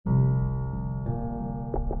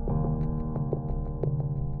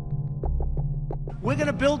We're going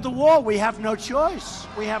to build the wall. We have no choice.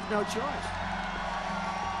 We have no choice.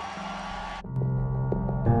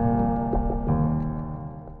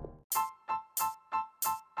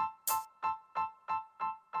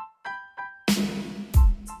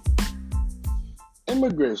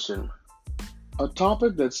 Immigration, a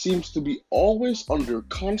topic that seems to be always under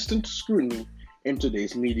constant scrutiny in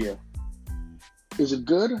today's media. Is it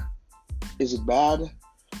good? Is it bad?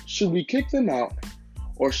 Should we kick them out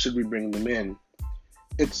or should we bring them in?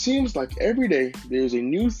 It seems like every day there is a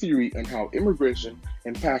new theory on how immigration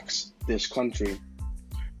impacts this country.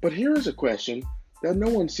 But here is a question that no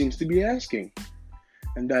one seems to be asking,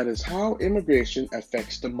 and that is how immigration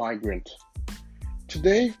affects the migrant.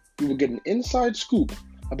 Today, we will get an inside scoop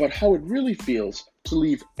about how it really feels to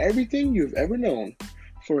leave everything you've ever known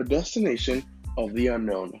for a destination of the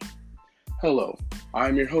unknown. Hello,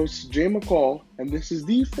 I'm your host, Jay McCall, and this is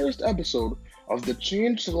the first episode of The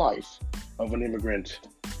Changed Life of an Immigrant.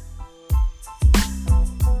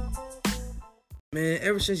 Man,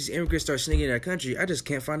 ever since these immigrants start sneaking in our country, I just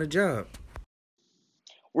can't find a job.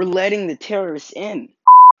 We're letting the terrorists in.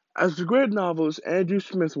 As the great novelist Andrew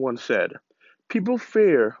Smith once said, people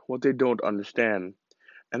fear what they don't understand,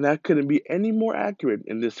 and that couldn't be any more accurate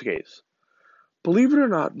in this case. Believe it or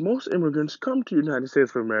not, most immigrants come to the United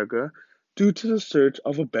States of America due to the search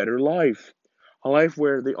of a better life. A life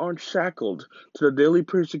where they aren't shackled to the daily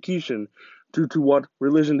persecution due to what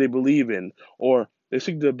religion they believe in, or they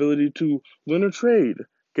seek the ability to learn a trade,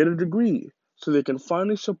 get a degree, so they can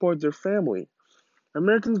finally support their family.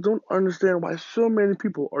 Americans don't understand why so many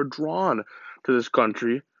people are drawn to this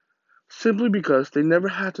country simply because they never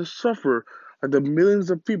had to suffer like the millions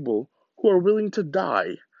of people who are willing to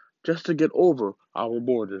die just to get over our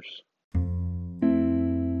borders.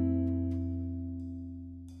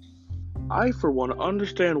 I, for one,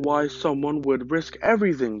 understand why someone would risk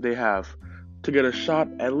everything they have to get a shot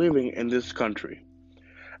at living in this country.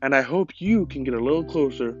 And I hope you can get a little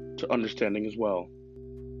closer to understanding as well.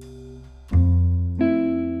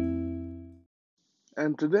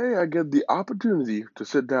 And today I get the opportunity to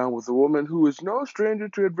sit down with a woman who is no stranger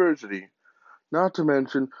to adversity, not to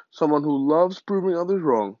mention someone who loves proving others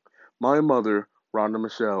wrong, my mother, Rhonda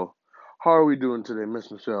Michelle. How are we doing today, Miss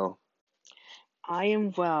Michelle? I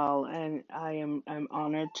am well, and I'm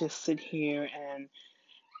honored to sit here and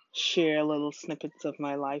share little snippets of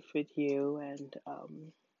my life with you. And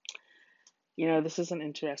this is an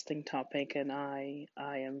interesting topic, and I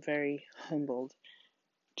am very humbled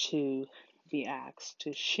to be asked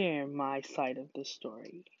to share my side of the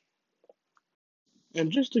story.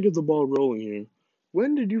 And just to get the ball rolling here,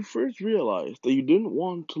 when did you first realize that you didn't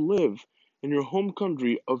want to live in your home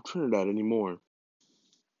country of Trinidad anymore?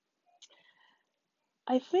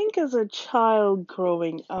 I think as a child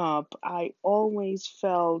growing up, I always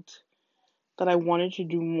felt that I wanted to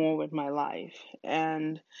do more with my life,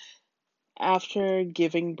 and after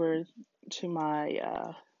giving birth to my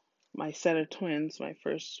set of twins, my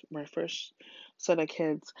first set of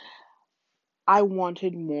kids, I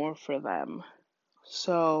wanted more for them.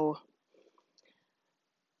 So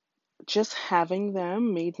just having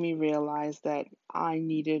them made me realize that I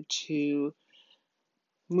needed to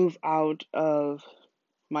move out of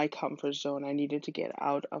my comfort zone. I needed to get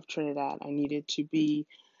out of Trinidad. I needed to be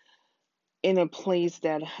in a place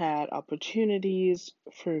that had opportunities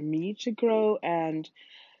for me to grow and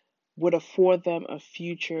would afford them a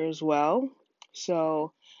future as well.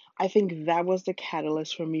 So I think that was the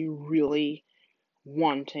catalyst for me really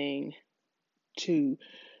wanting to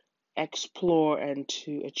explore and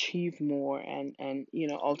to achieve more and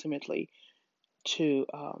ultimately to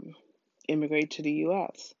immigrate to the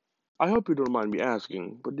US. I hope you don't mind me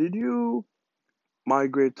asking, but did you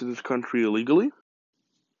migrate to this country illegally?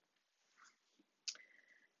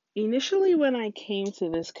 Initially, when I came to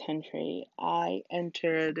this country, I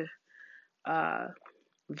entered uh,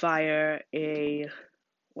 via a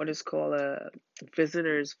what is called a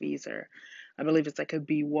visitor's visa. I believe it's like a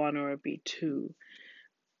B1 or a B2.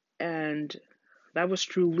 And that was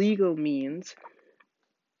through legal means.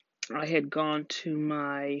 I had gone to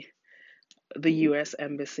the US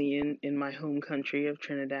embassy in my home country of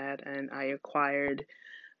Trinidad, and I acquired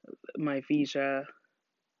my visa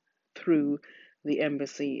through the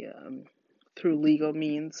embassy, through legal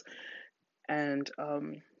means. And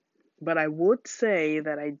but I would say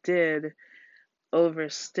that I did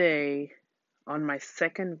overstay on my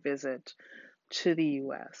second visit to the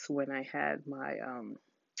US when I had my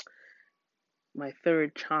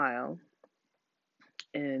third child,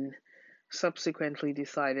 and subsequently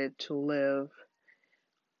decided to live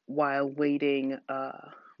while waiting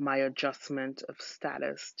my adjustment of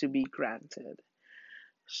status to be granted.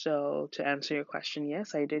 So, to answer your question,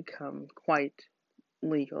 yes, I did come quite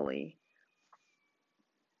legally.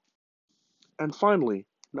 And finally,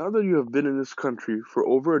 now that you have been in this country for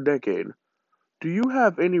over a decade, do you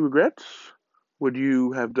have any regrets? Would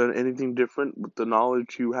you have done anything different with the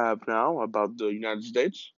knowledge you have now about the United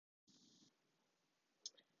States?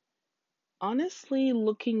 Honestly,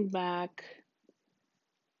 looking back,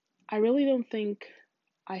 I really don't think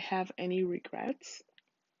I have any regrets.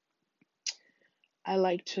 I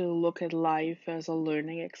like to look at life as a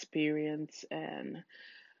learning experience and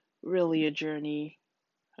really a journey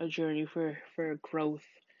for growth.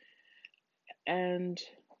 And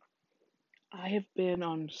I have been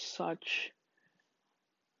on such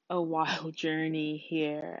a wild journey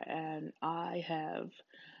here, and I have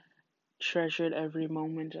treasured every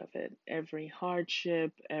moment of it, every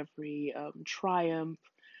hardship, every triumph,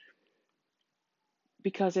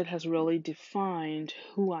 because it has really defined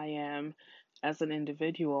who I am as an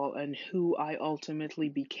individual and who I ultimately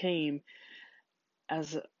became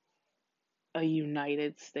as a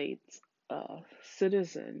United States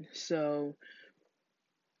citizen. So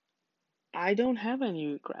I don't have any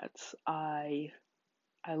regrets. I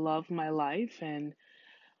love my life, and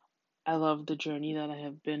I love the journey that I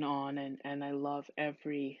have been on, and I love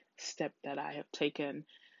every step that I have taken,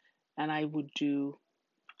 and I would do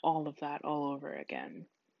all of that all over again.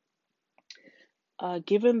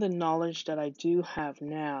 Given the knowledge that I do have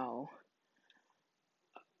now,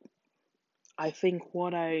 I think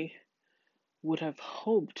what I would have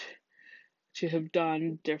hoped to have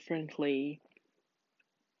done differently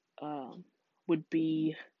um, would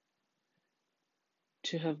be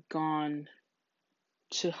to have gone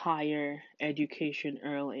to higher education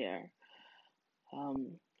earlier.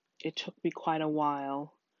 Um, it took me quite a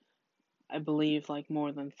while, I believe like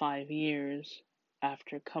more than 5 years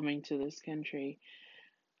after coming to this country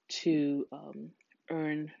to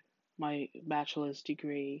earn my bachelor's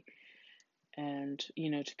degree and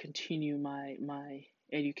to continue my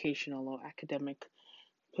educational or academic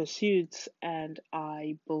pursuits. And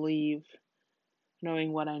I believe,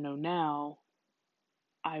 knowing what I know now,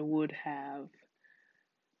 I would have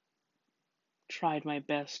tried my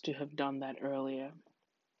best to have done that earlier,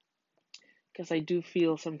 because I do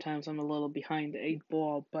feel sometimes I'm a little behind the eight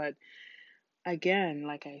ball. But again,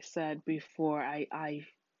 like I said before, I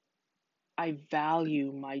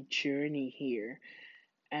value my journey here,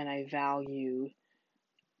 and I value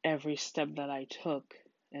every step that I took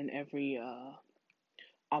and every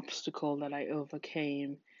obstacle that I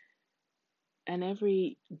overcame and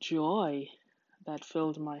every joy that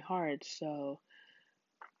filled my heart. So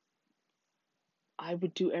I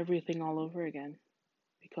would do everything all over again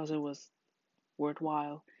because it was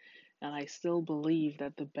worthwhile, and I still believe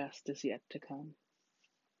that the best is yet to come.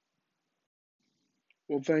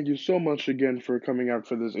 Well, thank you so much again for coming out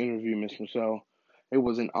for this interview, Miss Michelle. It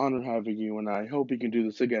was an honor having you, and I hope we can do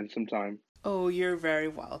this again sometime. Oh, you're very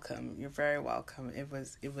welcome. You're very welcome. It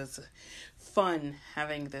was fun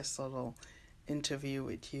having this little interview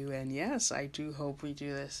with you, and yes, I do hope we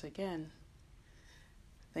do this again.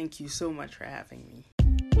 Thank you so much for having me.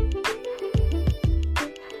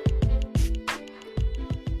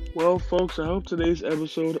 Well, folks, I hope today's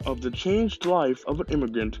episode of The Changed Life of an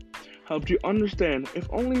Immigrant helped you understand, if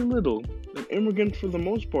only a little, that immigrants, for the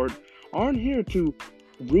most part, aren't here to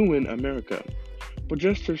ruin America, but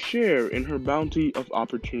just to share in her bounty of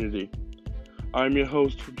opportunity. I'm your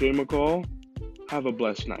host, Jay McCall. Have a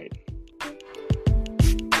blessed night.